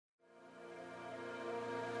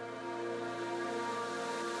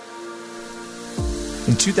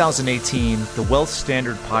In 2018, the Wealth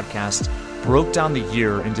Standard podcast broke down the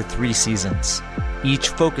year into 3 seasons, each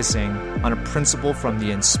focusing on a principle from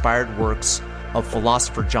the inspired works of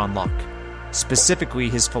philosopher John Locke, specifically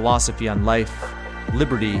his philosophy on life,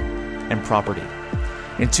 liberty, and property.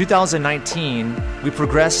 In 2019, we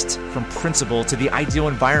progressed from principle to the ideal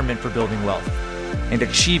environment for building wealth and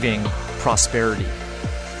achieving prosperity.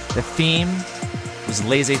 The theme was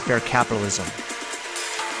laissez-faire capitalism.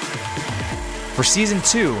 For season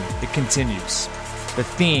 2, it continues. The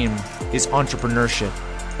theme is entrepreneurship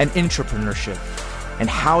and intrapreneurship, and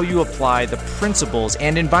how you apply the principles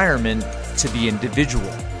and environment to the individual.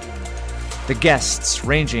 The guests,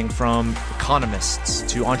 ranging from economists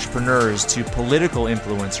to entrepreneurs to political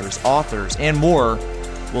influencers, authors, and more,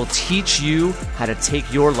 will teach you how to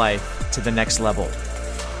take your life to the next level.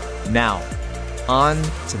 Now, on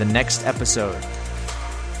to the next episode.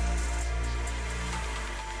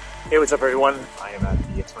 Hey, what's up, everyone? I am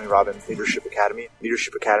at the Tony Robbins Leadership Academy.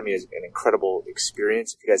 Leadership Academy is an incredible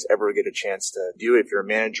experience. If you guys ever get a chance to do it, if you're a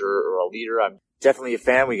manager or a leader, I'm definitely a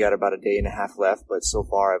fan. We got about a day and a half left, but so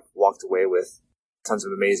far I've walked away with tons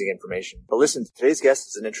of amazing information. But listen, today's guest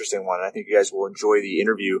is an interesting one, and I think you guys will enjoy the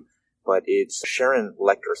interview, but it's Sharon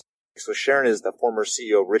Lechter. So Sharon is the former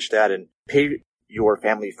CEO of Rich Dad and Pay Your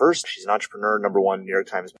Family First. She's an entrepreneur, #1 New York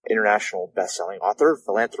Times international best-selling author,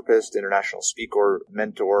 philanthropist, international speaker,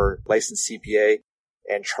 mentor, licensed CPA,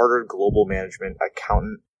 and chartered global management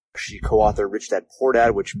accountant. She co-authored Rich Dad Poor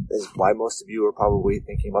Dad, which is why most of you are probably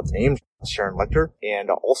thinking about the name Sharon Lechter, and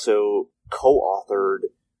also co-authored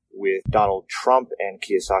with Donald Trump and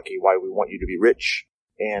Kiyosaki, Why We Want You to Be Rich.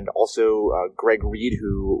 And also Greg Reed,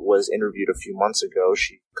 who was interviewed a few months ago.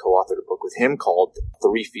 She co-authored a book with him called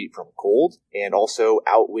 3 Feet from Gold. And also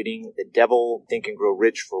Outwitting the Devil, Think and Grow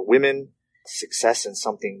Rich for Women, Success in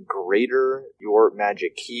Something Greater, Your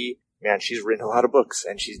Magic Key. Man, she's written a lot of books,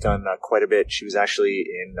 and she's done quite a bit. She was actually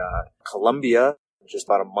in Colombia just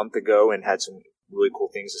about a month ago and had some really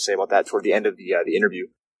cool things to say about that toward the end of the interview.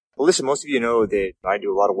 Well, listen, most of you know that I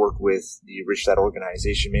do a lot of work with the Rich Dad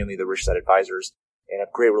organization, mainly the Rich Dad Advisors, and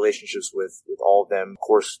have great relationships with all of them. Of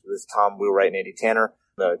course, with Tom Wheelwright and Andy Tanner,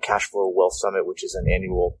 the Cash Flow Wealth Summit, which is an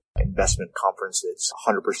annual investment conference that's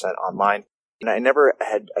 100% online. And I never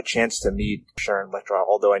had a chance to meet Sharon Lechter,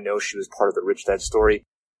 although I know she was part of the Rich Dad story.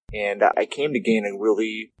 And I came to gain a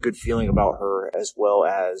really good feeling about her, as well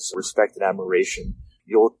as respect and admiration.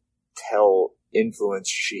 You'll tell influence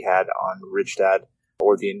she had on Rich Dad,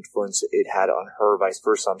 or the influence it had on her, vice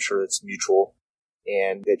versa. I'm sure it's mutual.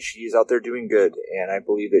 And that she's out there doing good. And I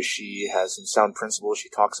believe that she has some sound principles she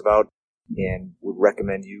talks about, and would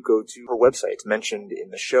recommend you go to her website. It's mentioned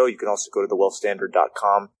in the show. You can also go to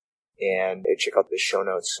thewealthstandard.com and check out the show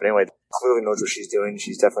notes. But anyway, clearly knows what she's doing.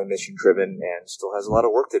 She's definitely mission driven and still has a lot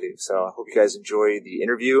of work to do. So I hope you guys enjoy the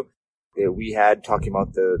interview that we had talking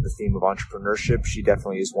about the theme of entrepreneurship. She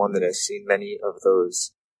definitely is one that has seen many of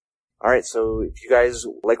those. All right, so if you guys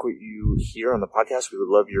like what you hear on the podcast, we would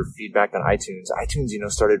love your feedback on iTunes. iTunes,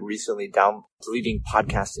 started recently deleting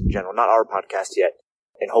podcasts in general, not our podcast yet,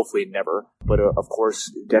 and hopefully never, but of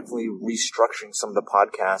course, definitely restructuring some of the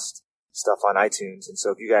podcast stuff on iTunes. And so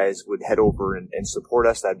if you guys would head over and support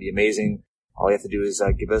us, that'd be amazing. All you have to do is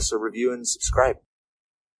give us a review and subscribe.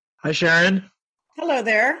 Hi, Sharon. Hello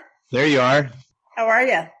there. There you are. How are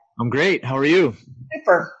you? I'm great. How are you?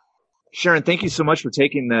 Super. Sharon, thank you so much for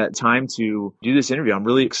taking the time to do this interview. I'm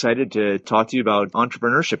really excited to talk to you about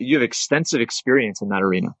entrepreneurship. You have extensive experience in that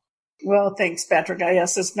arena. Well, thanks, Patrick.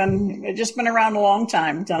 Yes, it's just been around a long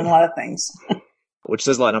time, done a lot of things. Which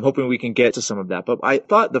says a lot. I'm hoping we can get to some of that. But I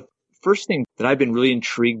thought the first thing that I've been really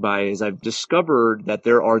intrigued by is I've discovered that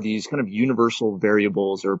there are these kind of universal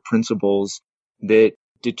variables or principles that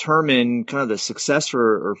determine kind of the success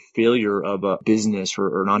or failure of a business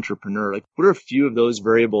or an entrepreneur. Like, what are a few of those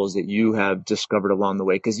variables that you have discovered along the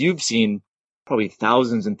way? Because you've seen probably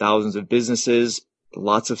thousands and thousands of businesses,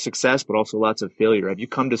 lots of success, but also lots of failure. Have you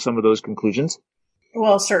come to some of those conclusions?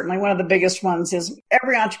 Well, certainly. One of the biggest ones is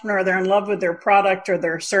every entrepreneur, they're in love with their product or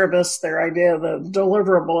their service, their idea, the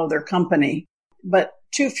deliverable of their company. But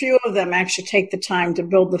too few of them actually take the time to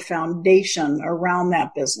build the foundation around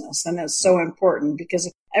that business. And it's so important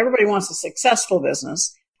because everybody wants a successful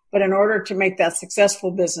business, but in order to make that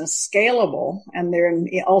successful business scalable and then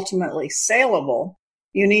ultimately saleable,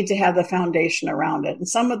 you need to have the foundation around it. And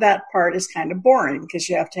some of that part is kind of boring because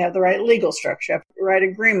you have to have the right legal structure, you have the right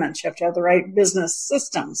agreements, you have to have the right business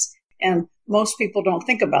systems. And most people don't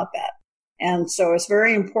think about that. And so it's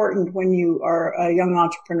very important when you are a young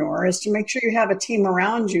entrepreneur is to make sure you have a team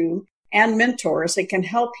around you and mentors that can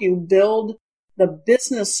help you build the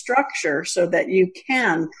business structure so that you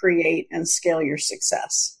can create and scale your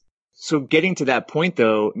success. So getting to that point,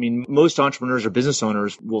 though, I mean, most entrepreneurs or business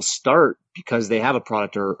owners will start because they have a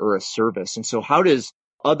product or a service. And so how does,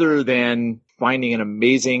 other than finding an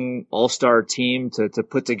amazing all-star team to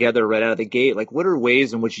put together right out of the gate, like what are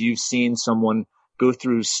ways in which you've seen someone go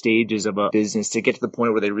through stages of a business to get to the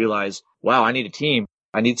point where they realize, wow, I need a team.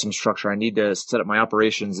 I need some structure. I need to set up my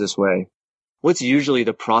operations this way. What's usually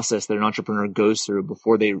the process that an entrepreneur goes through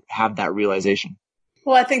before they have that realization?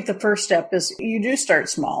 Well, I think the first step is you do start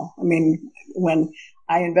small. I mean, when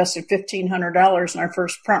I invested $1,500 in our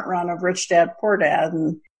first front run of Rich Dad, Poor Dad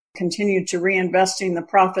and continued to reinvesting the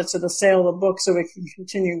profits of the sale of the book so we can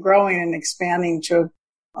continue growing and expanding to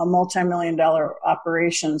a multi-million-dollar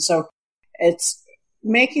operation. So it's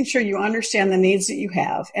making sure you understand the needs that you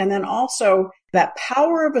have. And then also that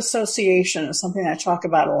power of association is something I talk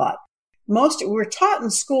about a lot. We're taught in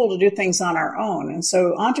school to do things on our own. And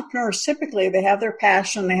so entrepreneurs, typically, they have their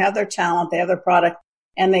passion, they have their talent, they have their product,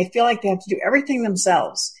 and they feel like they have to do everything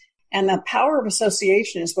themselves. And the power of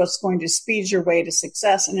association is what's going to speed your way to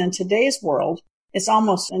success. And in today's world, it's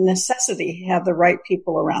almost a necessity to have the right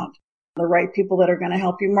people around, the right people that are going to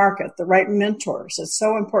help you market, the right mentors. It's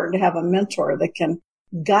so important to have a mentor that can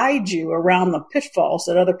guide you around the pitfalls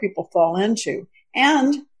that other people fall into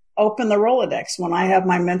and open the Rolodex. When I have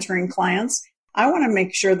my mentoring clients, I want to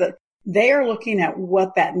make sure that they are looking at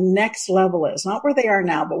what that next level is, not where they are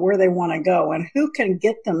now, but where they want to go and who can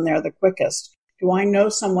get them there the quickest. Do I know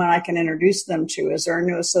someone I can introduce them to? Is there a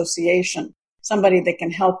new association? Somebody that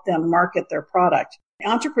can help them market their product?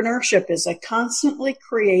 Entrepreneurship is a constantly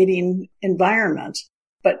creating environment,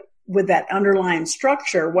 but with that underlying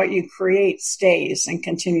structure, what you create stays and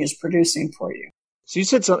continues producing for you. So you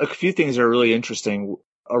said a few things that are really interesting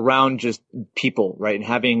around just people, right? And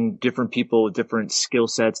having different people with different skill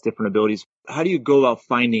sets, different abilities. How do you go about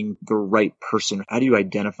finding the right person? How do you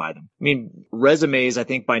identify them? I mean, resumes, I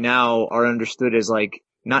think by now are understood as like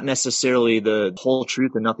not necessarily the whole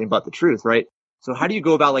truth and nothing but the truth, right? So how do you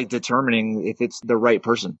go about like determining if it's the right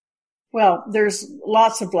person? Well, there's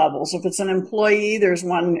lots of levels. If it's an employee, there's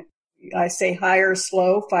one, I say hire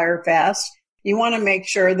slow, fire fast. You want to make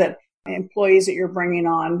sure that employees that you're bringing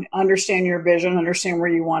on understand your vision, understand where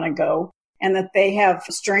you want to go, and that they have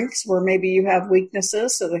strengths where maybe you have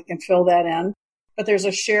weaknesses so they can fill that in. But there's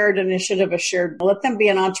a shared initiative, let them be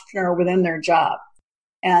an entrepreneur within their job.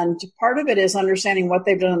 And part of it is understanding what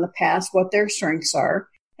they've done in the past, what their strengths are,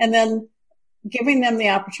 and then giving them the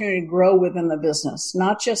opportunity to grow within the business,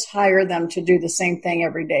 not just hire them to do the same thing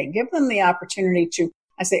every day. Give them the opportunity to,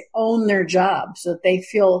 I say, own their job so that they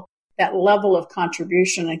feel that level of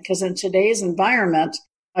contribution. Because in today's environment,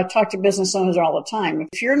 I talk to business owners all the time.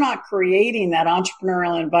 If you're not creating that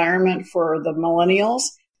entrepreneurial environment for the millennials,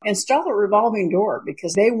 install a revolving door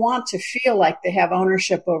because they want to feel like they have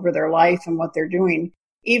ownership over their life and what they're doing,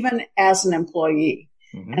 even as an employee.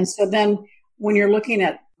 Mm-hmm. And so then when you're looking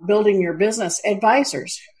at building your business,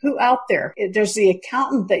 advisors, who out there, does the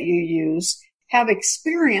accountant that you use have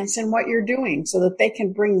experience in what you're doing so that they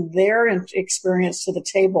can bring their experience to the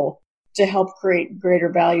table to help create greater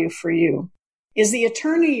value for you? Is the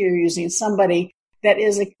attorney you're using somebody that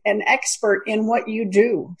is an expert in what you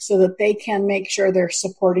do so that they can make sure they're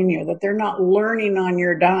supporting you, that they're not learning on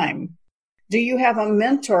your dime? Do you have a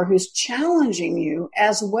mentor who's challenging you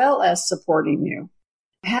as well as supporting you?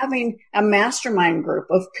 Having a mastermind group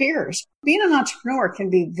of peers. Being an entrepreneur can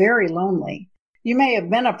be very lonely. You may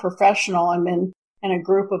have been a professional and been in a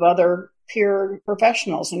group of other peer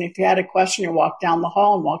professionals. And if you had a question, you walk down the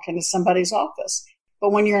hall and walk into somebody's office.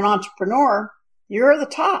 But when you're an entrepreneur, you're the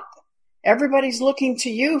top. Everybody's looking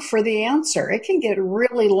to you for the answer. It can get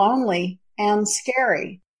really lonely and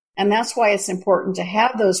scary. And that's why it's important to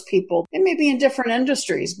have those people. They may be in different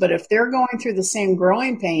industries, but if they're going through the same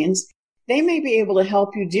growing pains, they may be able to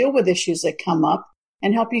help you deal with issues that come up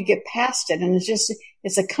and help you get past it. And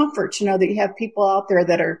it's a comfort to know that you have people out there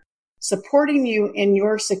that are supporting you in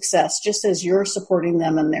your success, just as you're supporting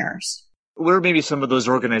them in theirs. What are maybe some of those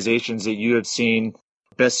organizations that you have seen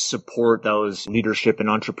best support those leadership and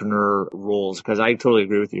entrepreneur roles? Because I totally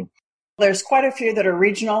agree with you. There's quite a few that are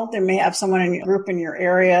regional. They may have someone in your group in your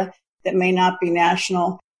area that may not be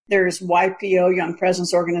national. There's YPO, Young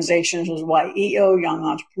Presence Organization. There's YEO, Young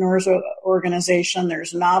Entrepreneurs Organization.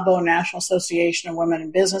 There's NABO, National Association of Women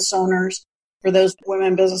and Business Owners. For those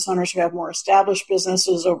women business owners who have more established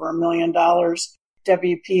businesses, over $1 million.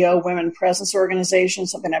 WPO, Women Presence Organization,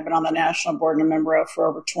 something I've been on the national board and a member of for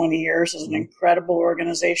over 20 years. Is an incredible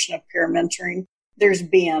organization of peer mentoring. There's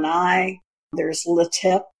BNI. There's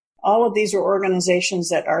LTIP. All of these are organizations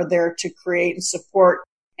that are there to create and support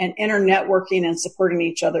and inter-networking and supporting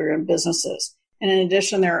each other in businesses. And in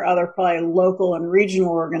addition, there are other probably local and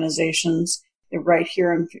regional organizations. Right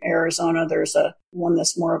here in Arizona, there's one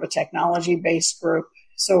that's more of a technology-based group.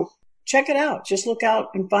 So check it out. Just look out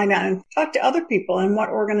and find out and talk to other people and what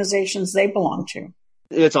organizations they belong to.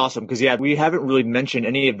 It's awesome because, we haven't really mentioned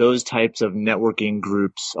any of those types of networking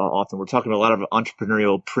groups often. We're talking about a lot of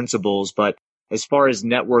entrepreneurial principles, but as far as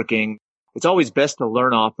networking, it's always best to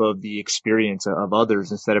learn off of the experience of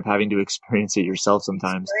others instead of having to experience it yourself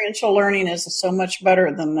sometimes. Experiential learning is so much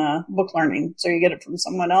better than book learning. So you get it from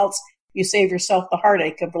someone else. You save yourself the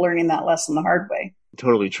heartache of learning that lesson the hard way.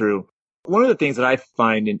 Totally true. One of the things that I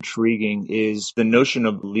find intriguing is the notion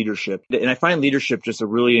of leadership. And I find leadership just a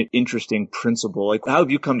really interesting principle. Like, how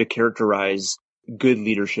have you come to characterize good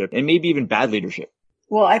leadership and maybe even bad leadership?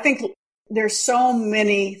 Well, I think there's so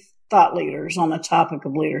many thought leaders on the topic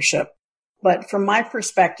of leadership. But from my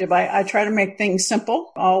perspective, I try to make things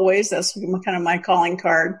simple always. That's kind of my calling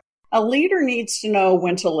card. A leader needs to know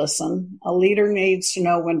when to listen. A leader needs to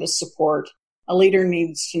know when to support. A leader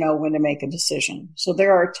needs to know when to make a decision. So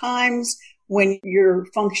there are times when your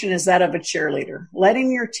function is that of a cheerleader,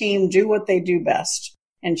 letting your team do what they do best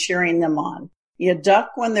and cheering them on. You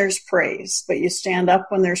duck when there's praise, but you stand up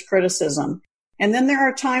when there's criticism. And then there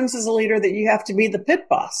are times as a leader that you have to be the pit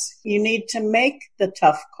boss. You need to make the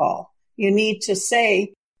tough call. You need to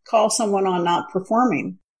call someone on not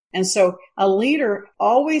performing. And so a leader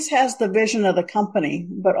always has the vision of the company,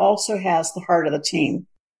 but also has the heart of the team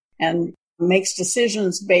and makes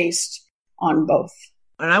decisions based on both.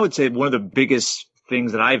 And I would say one of the biggest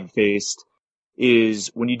things that I've faced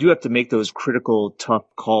is when you do have to make those critical, tough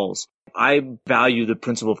calls. I value the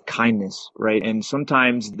principle of kindness, right? And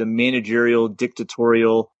sometimes the managerial,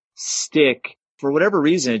 dictatorial stick, for whatever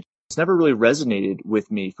reason, it's never really resonated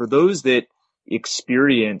with me. For those that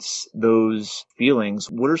experience those feelings,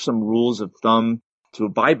 what are some rules of thumb to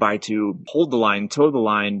abide by to hold the line, toe the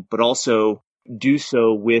line, but also do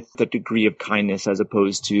so with a degree of kindness as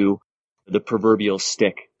opposed to the proverbial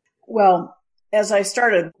stick? Well, as I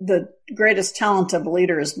started, the greatest talent of a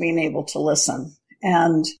leader is being able to listen.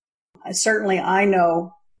 And I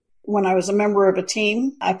know when I was a member of a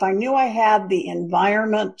team, if I knew I had the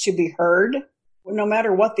environment to be heard, no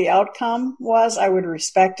matter what the outcome was, I would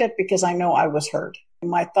respect it because I know I was heard.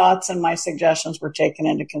 My thoughts and my suggestions were taken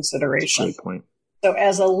into consideration. That's a great point. So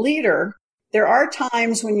as a leader, there are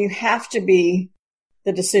times when you have to be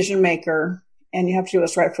the decision maker and you have to do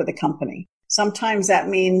what's right for the company. Sometimes that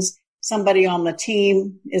means somebody on the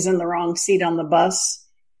team is in the wrong seat on the bus.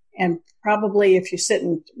 And probably if you sit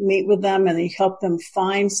and meet with them and you help them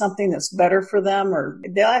find something that's better for them, or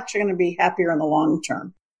they're actually going to be happier in the long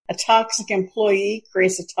term. A toxic employee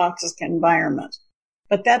creates a toxic environment.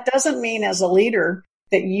 But that doesn't mean as a leader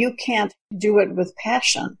that you can't do it with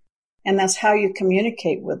passion. And that's how you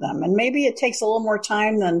communicate with them. And maybe it takes a little more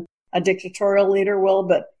time than a dictatorial leader will,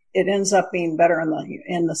 but it ends up being better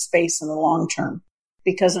in the space in the long term.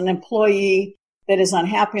 Because an employee that is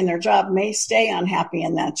unhappy in their job may stay unhappy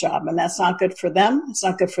in that job. And that's not good for them. It's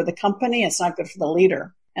not good for the company. It's not good for the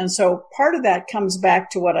leader. And so part of that comes back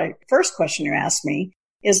to first question you asked me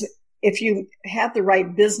is if you have the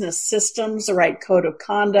right business systems, the right code of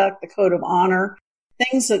conduct, the code of honor,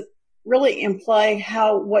 things that really imply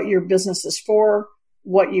what your business is for,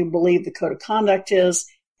 what you believe the code of conduct is,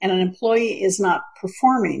 and an employee is not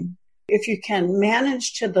performing. If you can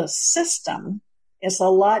manage to the system, it's a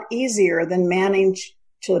lot easier than manage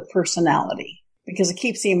to the personality because it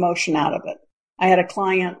keeps the emotion out of it. I had a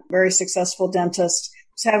client, very successful dentist,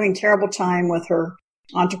 was having a terrible time with her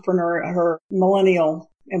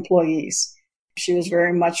millennial employees. She was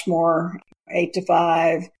very much more 8 to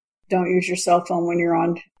 5. Don't use your cell phone when you're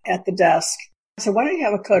at the desk. I said, why don't you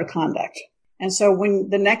have a code of conduct? And so when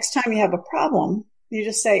the next time you have a problem, you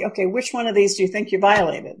just say, okay, which one of these do you think you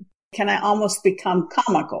violated? Can I almost become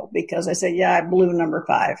comical? Because I say, yeah, I blew number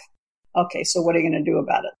 5. Okay, so what are you going to do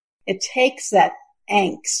about it? It takes that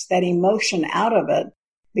angst, that emotion out of it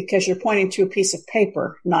because you're pointing to a piece of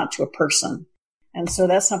paper, not to a person. And so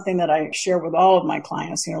that's something that I share with all of my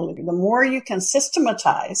clients. The more you can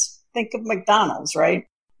systematize, think of McDonald's, right?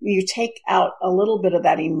 You take out a little bit of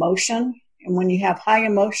that emotion. And when you have high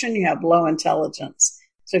emotion, you have low intelligence.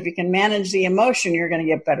 So if you can manage the emotion, you're going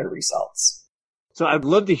to get better results. So I'd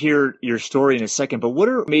love to hear your story in a second, but what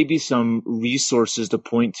are maybe some resources to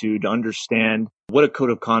point to understand what a code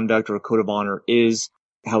of conduct or a code of honor is,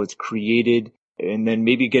 how it's created, and then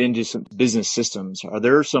maybe get into some business systems? Are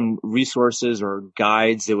there some resources or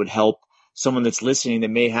guides that would help someone that's listening that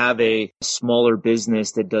may have a smaller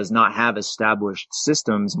business that does not have established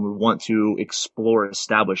systems and would want to explore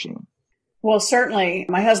establishing? Well, certainly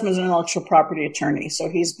my husband's an intellectual property attorney, so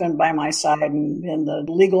he's been by my side and in the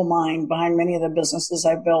legal mind behind many of the businesses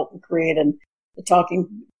I've built and created. The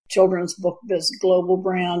Talking Children's Book Biz global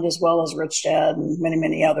brand, as well as Rich Dad and many,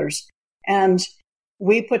 many others. And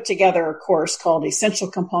we put together a course called Essential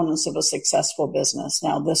Components of a Successful Business.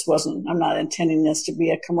 Now, I'm not intending this to be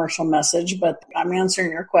a commercial message, but I'm answering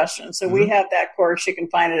your question. So we have that course. You can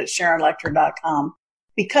find it at SharonLechter.com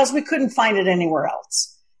because we couldn't find it anywhere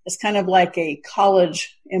else. It's kind of like a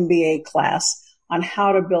college MBA class on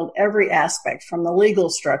how to build every aspect from the legal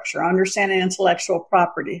structure, understanding intellectual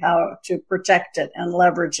property, how to protect it and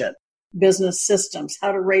leverage it, business systems,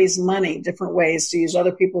 how to raise money, different ways to use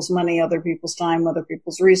other people's money, other people's time, other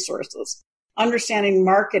people's resources, understanding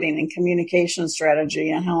marketing and communication strategy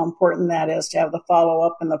and how important that is to have the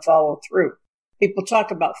follow-up and the follow-through. People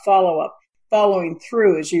talk about follow-up. Following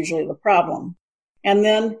through is usually the problem. And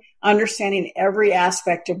then understanding every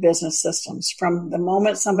aspect of business systems, from the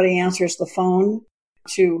moment somebody answers the phone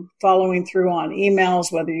to following through on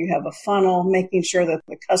emails, whether you have a funnel, making sure that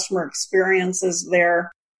the customer experience is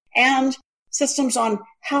there, and systems on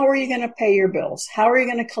how are you going to pay your bills? How are you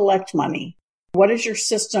going to collect money? What is your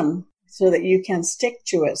system so that you can stick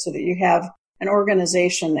to it, so that you have an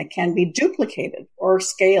organization that can be duplicated or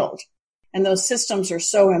scaled? And those systems are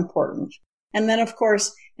so important. And then, of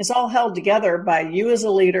course, it's all held together by you as a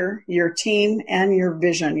leader, your team, and your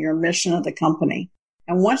vision, your mission of the company.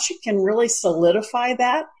 And once you can really solidify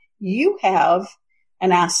that, you have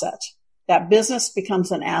an asset. That business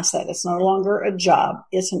becomes an asset. It's no longer a job.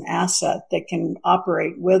 It's an asset that can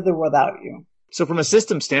operate with or without you. So from a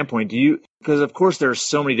system standpoint, because of course there are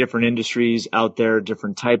so many different industries out there,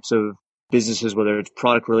 different types of businesses, whether it's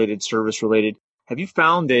product related, service related, have you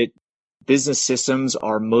found that business systems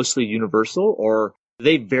are mostly universal, or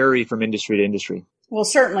they vary from industry to industry? Well,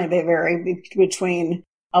 certainly they vary between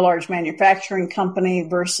a large manufacturing company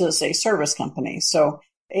versus a service company. So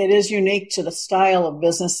it is unique to the style of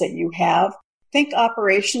business that you have. Think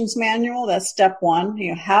operations manual. That's step one.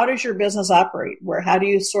 How does your business operate? How do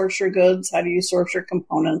you source your goods? How do you source your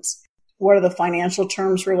components? What are the financial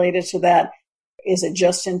terms related to that? Is it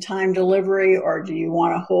just in time delivery, or do you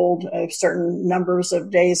want to hold a certain numbers of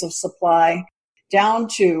days of supply, down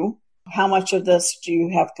to how much of this do you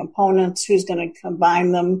have components? Who's going to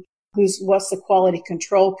combine them? What's the quality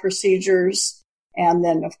control procedures? And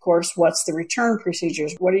then, of course, what's the return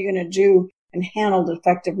procedures? What are you going to do and handle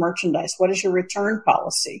defective merchandise? What is your return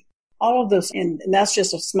policy? All of those, and that's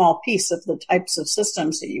just a small piece of the types of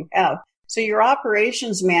systems that you have. So your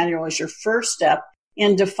operations manual is your first step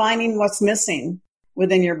in defining what's missing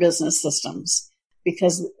within your business systems.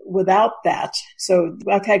 Because without that, so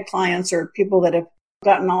I've had clients or people that have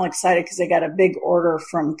gotten all excited because they got a big order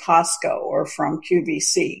from Costco or from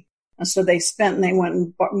QVC. And so they went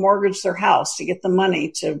and mortgaged their house to get the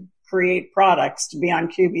money to create products to be on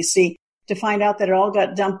QVC, to find out that it all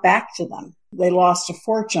got dumped back to them. They lost a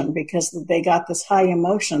fortune because they got this high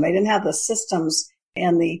emotion. They didn't have the systems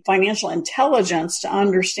and the financial intelligence to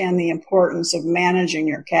understand the importance of managing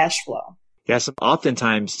your cash flow. Yes,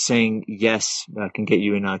 oftentimes saying yes can get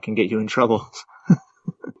you in trouble.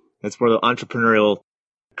 That's where the entrepreneurial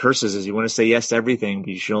curses is. You want to say yes to everything, but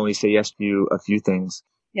you should only say yes to a few things.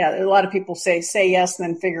 Yeah, a lot of people say yes and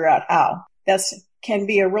then figure out how. That can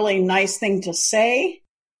be a really nice thing to say,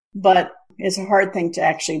 but it's a hard thing to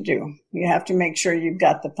actually do. You have to make sure you've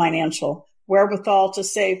got the financial wherewithal to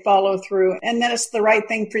say follow through, and that it's the right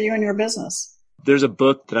thing for you and your business. There's a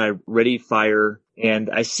book that I ready, fire, and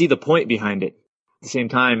I see the point behind it. At the same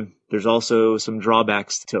time, there's also some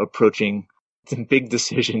drawbacks to approaching some big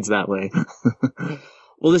decisions that way.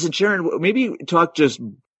 Well, listen, Sharon, maybe talk just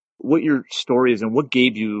what your story is and what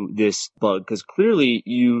gave you this bug, because clearly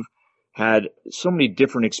you've had so many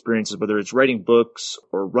different experiences, whether it's writing books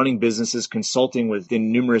or running businesses, consulting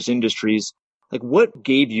within numerous industries. Like, what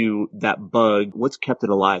gave you that bug? What's kept it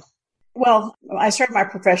alive? Well, I started my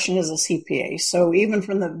profession as a CPA. So even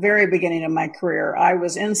from the very beginning of my career, I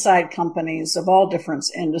was inside companies of all different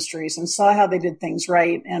industries and saw how they did things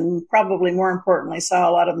right. And probably more importantly, saw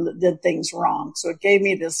a lot of them that did things wrong. So it gave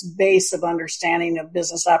me this base of understanding of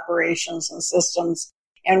business operations and systems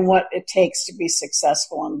and what it takes to be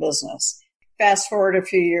successful in business. Fast forward a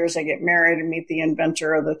few years, I get married and meet the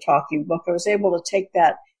inventor of the talking book. I was able to take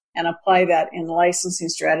that and apply that in licensing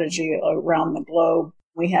strategy around the globe.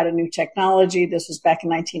 We had a new technology. This was back in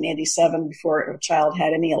 1987, before a child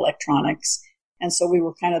had any electronics. And so we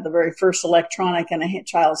were kind of the very first electronic in a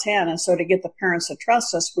child's hand. And so to get the parents to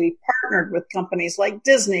trust us, we partnered with companies like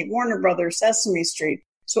Disney, Warner Brothers, Sesame Street.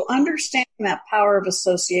 So understanding that power of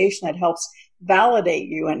association that helps validate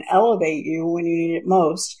you and elevate you when you need it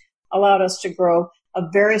most, allowed us to grow a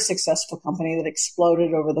very successful company that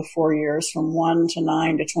exploded over the 4 years from 1 to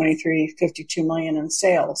 9 to 23, 52 million in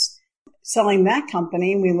sales. Selling that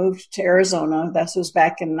company, we moved to Arizona. This was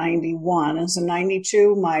back in 91. As in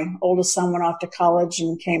 92, my oldest son went off to college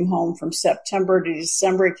and came home from September to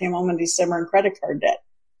December. He came home in December in credit card debt.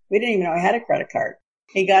 We didn't even know he had a credit card.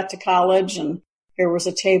 He got to college and there was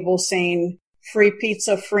a table saying free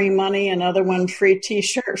pizza, free money, another one free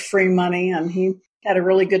t-shirt, free money. And he had a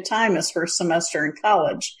really good time his first semester in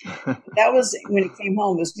college. That was when he came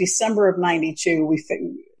home. It was December of 92. We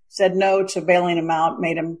said no to bailing him out,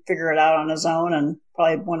 made him figure it out on his own, and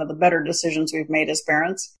probably one of the better decisions we've made as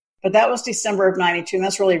parents. But that was December of 92, and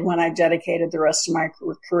that's really when I dedicated the rest of my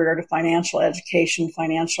career to financial education,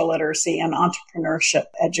 financial literacy, and entrepreneurship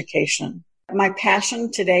education. My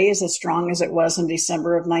passion today is as strong as it was in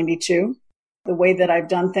December of 92. The way that I've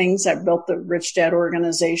done things, I've built the Rich Dad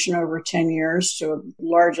organization over 10 years to the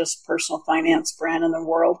largest personal finance brand in the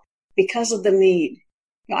world because of the need.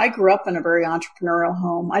 I grew up in a very entrepreneurial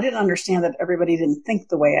home. I didn't understand that everybody didn't think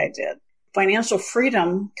the way I did. Financial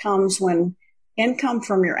freedom comes when income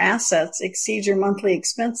from your assets exceeds your monthly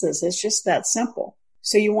expenses. It's just that simple.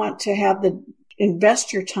 So you want to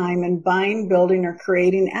invest your time in buying, building, or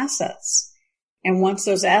creating assets. And once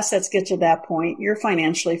those assets get to that point, you're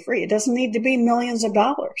financially free. It doesn't need to be millions of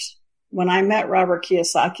dollars. When I met Robert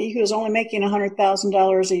Kiyosaki, he was only making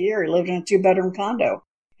 $100,000 a year. He lived in a 2-bedroom condo.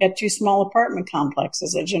 He had 2 small apartment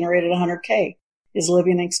complexes that generated $100K. His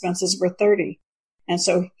living expenses were $30. And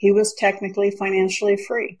so he was technically financially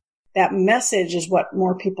free. That message is what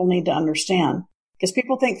more people need to understand. Because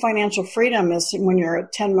people think financial freedom is when you're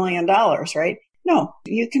at $10 million, right? No,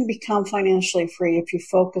 you can become financially free if you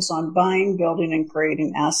focus on buying, building, and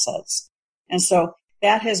creating assets. And so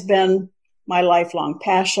that has been my lifelong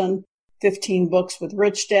passion. 15 books with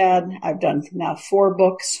Rich Dad. I've done now 4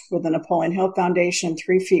 books with the Napoleon Hill Foundation,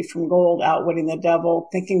 3 Feet from Gold, Outwitting the Devil,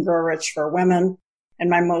 Think and Grow Rich for Women. And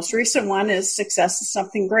my most recent one is Success is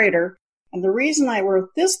Something Greater. And the reason I wrote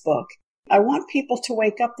this book, I want people to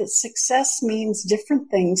wake up that success means different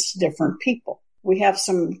things to different people. We have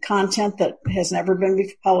some content that has never been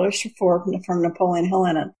published before from Napoleon Hill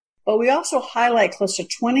in it. But we also highlight close to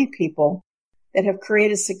 20 people that have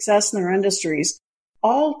created success in their industries,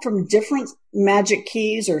 all from different magic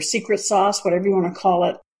keys or secret sauce, whatever you want to call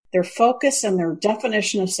it. Their focus and their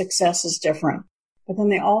definition of success is different. But then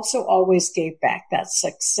they also always gave back that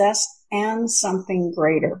success and something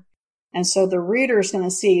greater. And so the reader is going to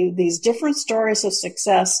see these different stories of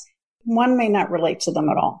success. One may not relate to them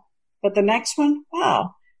at all. But the next one,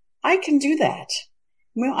 wow, I can do that.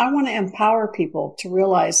 I want to empower people to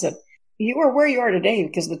realize that you are where you are today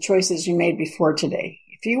because of the choices you made before today.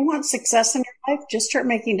 If you want success in your life, just start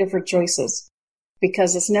making different choices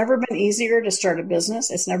because it's never been easier to start a business.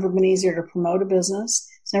 It's never been easier to promote a business.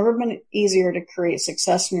 It's never been easier to create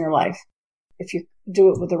success in your life if you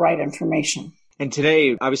do it with the right information. And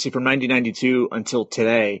today, obviously from 1992 until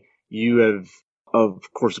today, you have, of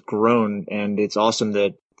course, grown, and it's awesome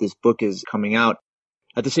that this book is coming out.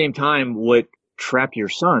 At the same time, what trapped your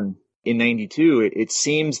son in 92, it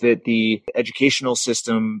seems that the educational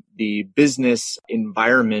system, the business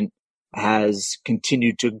environment has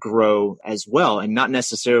continued to grow as well, and not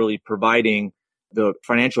necessarily providing the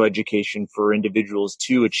financial education for individuals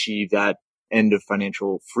to achieve that end of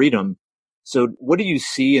financial freedom. So what do you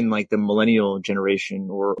see in like the millennial generation,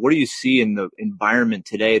 or what do you see in the environment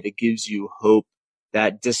today that gives you hope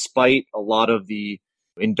that despite a lot of the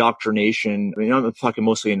indoctrination, I mean, I'm talking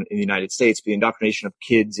mostly in the United States, but the indoctrination of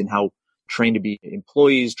kids and how trained to be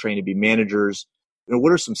employees, trained to be managers,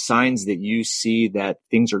 what are some signs that you see that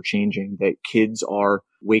things are changing, that kids are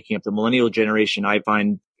waking up? The millennial generation I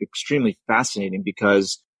find extremely fascinating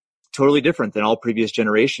because totally different than all previous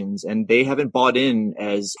generations, and they haven't bought in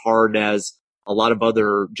as hard as a lot of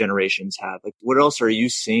other generations have. Like, what else are you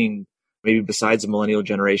seeing, maybe besides the millennial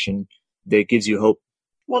generation, that gives you hope?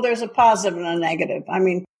 Well, there's a positive and a negative. I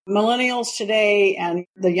mean, millennials today and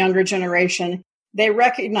the younger generation, they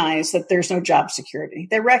recognize that there's no job security.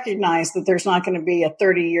 They recognize that there's not going to be a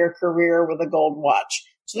 30-year career with a gold watch.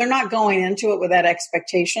 So they're not going into it with that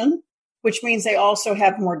expectation, which means they also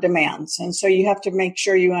have more demands. And so you have to make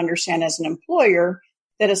sure you understand as an employer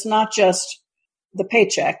that it's not just the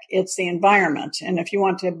paycheck, it's the environment. And if you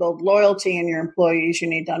want to build loyalty in your employees, you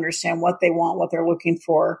need to understand what they want, what they're looking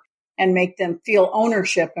for, and make them feel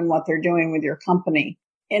ownership in what they're doing with your company.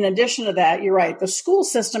 In addition to that, you're right. The school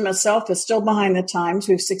system itself is still behind the times.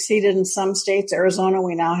 We've succeeded in some states. Arizona,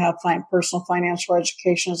 we now have personal financial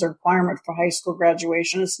education as a requirement for high school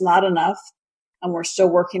graduation. It's not enough, and we're still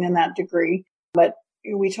working in that degree. But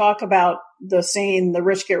we talk about the saying, the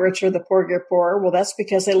rich get richer, the poor get poorer. Well, that's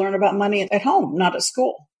because they learn about money at home, not at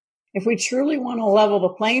school. If we truly want to level the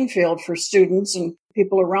playing field for students and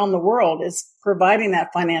people around the world, it's providing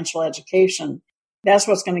that financial education. That's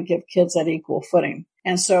what's going to give kids that equal footing.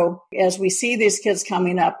 And so as we see these kids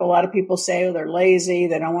coming up, a lot of people say, oh, they're lazy,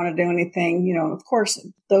 they don't want to do anything. You know, of course,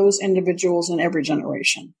 those individuals in every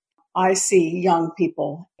generation. I see young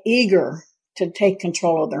people eager to take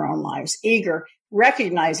control of their own lives, eager,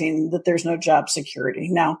 recognizing that there's no job security.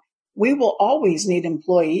 Now, we will always need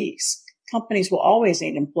employees. Companies will always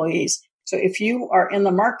need employees. So if you are in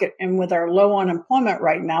the market, and with our low unemployment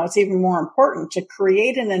right now, it's even more important to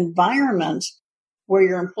create an environment where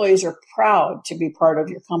your employees are proud to be part of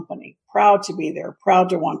your company, proud to be there, proud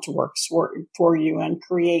to want to work for you and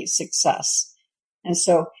create success. And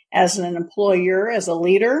so as an employer, as a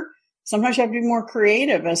leader, sometimes you have to be more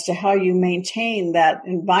creative as to how you maintain that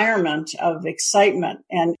environment of excitement.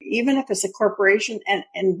 And even if it's a corporation, an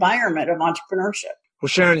environment of entrepreneurship. Well,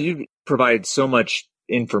 Sharon, you provide so much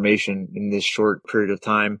information in this short period of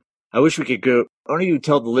time. I wish we could go. Why don't you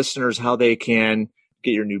tell the listeners how they can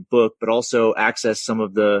get your new book, but also access some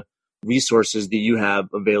of the resources that you have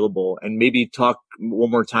available, and maybe talk one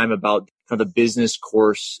more time about kind of the business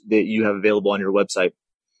course that you have available on your website.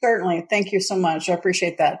 Certainly. Thank you so much. I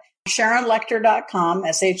appreciate that. SharonLechter.com,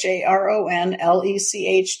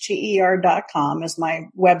 SharonLechter.com is my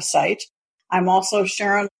website. I'm also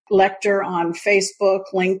Sharon Lechter on Facebook,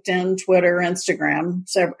 LinkedIn, Twitter, Instagram,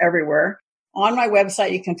 so everywhere. On my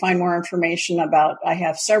website, you can find more information about, I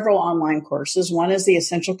have several online courses. One is the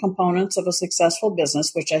essential components of a successful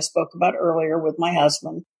business, which I spoke about earlier with my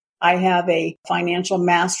husband. I have a financial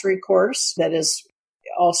mastery course that is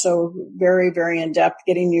also very, very in-depth,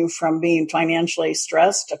 getting you from being financially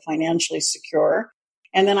stressed to financially secure.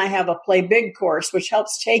 And then I have a Play Big course, which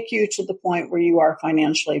helps take you to the point where you are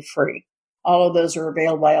financially free. All of those are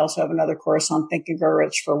available. I also have another course on Think and Grow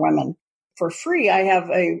Rich for women. For free, I have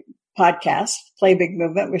a podcast, Play Big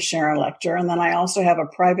Movement with Sharon Lechter. And then I also have a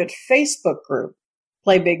private Facebook group,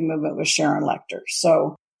 Play Big Movement with Sharon Lechter.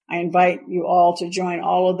 So I invite you all to join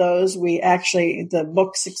all of those. The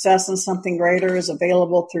book Success and Something Greater is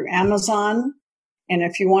available through Amazon. And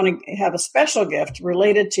if you want to have a special gift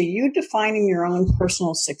related to you defining your own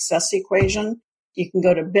personal success equation, you can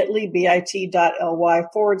go to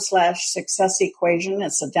bit.ly/success equation.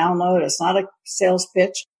 It's a download. It's not a sales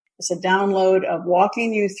pitch. It's a download of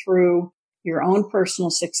walking you through your own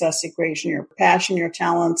personal success equation, your passion, your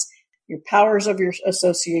talents, your powers of your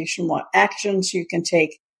association, what actions you can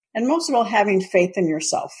take, and most of all, having faith in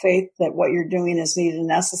yourself, faith that what you're doing is needed and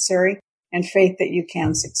necessary, and faith that you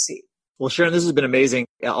can succeed. Well, Sharon, this has been amazing.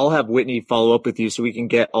 I'll have Whitney follow up with you so we can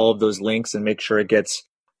get all of those links and make sure it gets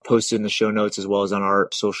posted in the show notes as well as on our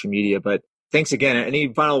social media. But thanks again.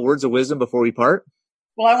 Any final words of wisdom before we part?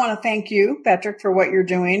 Well, I want to thank you, Patrick, for what you're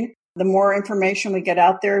doing. The more information we get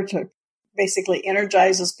out there to basically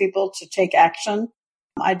energizes people to take action.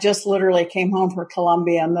 I just literally came home from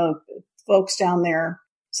Colombia, and the folks down there,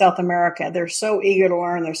 South America, they're so eager to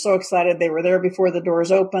learn. They're so excited. They were there before the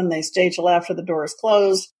doors opened. They stayed till after the doors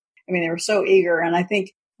closed. I mean, they were so eager. And I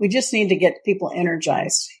think we just need to get people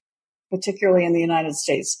energized, particularly in the United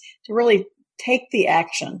States, to really take the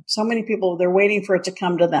action. So many people, they're waiting for it to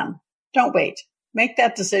come to them. Don't wait. Make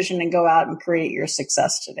that decision and go out and create your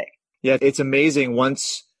success today. Yeah, it's amazing when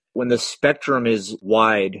the spectrum is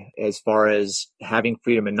wide as far as having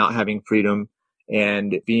freedom and not having freedom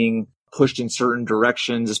and being pushed in certain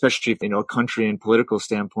directions, especially if, a country and political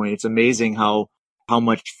standpoint. It's amazing how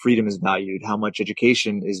much freedom is valued, how much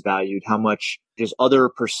education is valued, how much just other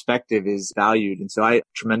perspective is valued. And so I have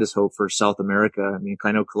tremendous hope for South America. I mean,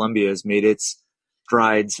 I know Colombia has made its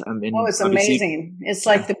strides. It's amazing. It's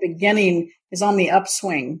like the beginning is on the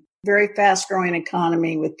upswing. Very fast growing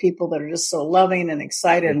economy with people that are just so loving and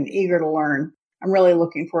excited and eager to learn. I'm really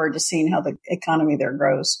looking forward to seeing how the economy there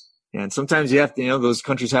grows. Yeah, and sometimes you have to, those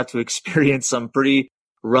countries have to experience some pretty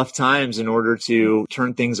rough times in order to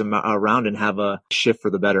turn things around and have a shift for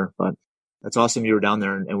the better. But that's awesome you were down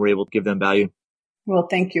there and were able to give them value. Well,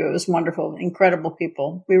 thank you. It was wonderful. Incredible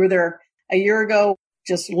people. We were there a year ago,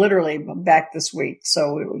 just literally back this week.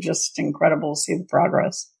 So it was just incredible to see the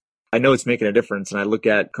progress. I know it's making a difference. And I look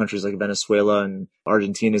at countries like Venezuela and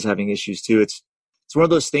Argentina is having issues too. It's one of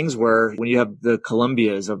those things where when you have the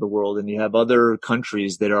Colombias of the world and you have other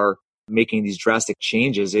countries that are making these drastic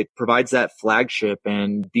changes, it provides that flagship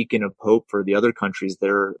and beacon of hope for the other countries that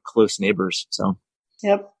are close neighbors. So,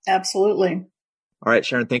 yep, absolutely. All right,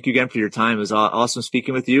 Sharon, thank you again for your time. It was awesome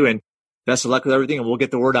speaking with you, and best of luck with everything. And we'll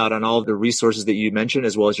get the word out on all of the resources that you mentioned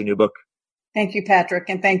as well as your new book. Thank you, Patrick,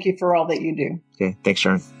 and thank you for all that you do. Okay, thanks,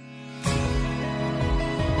 Sharon.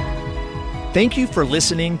 Thank you for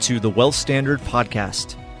listening to the Wealth Standard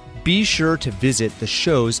Podcast. Be sure to visit the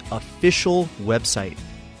show's official website,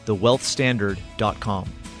 thewealthstandard.com,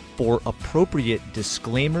 for appropriate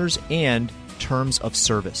disclaimers and terms of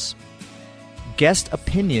service. Guest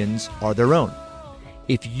opinions are their own.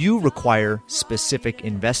 If you require specific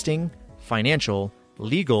investing, financial,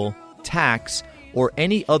 legal, tax, or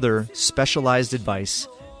any other specialized advice,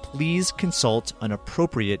 please consult an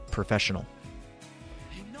appropriate professional.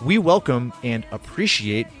 We welcome and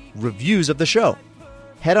appreciate reviews of the show.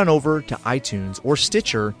 Head on over to iTunes or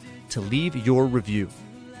Stitcher to leave your review.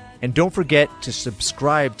 And don't forget to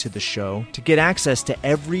subscribe to the show to get access to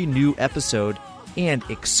every new episode and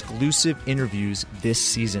exclusive interviews this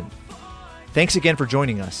season. Thanks again for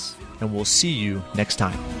joining us, and we'll see you next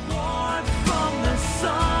time.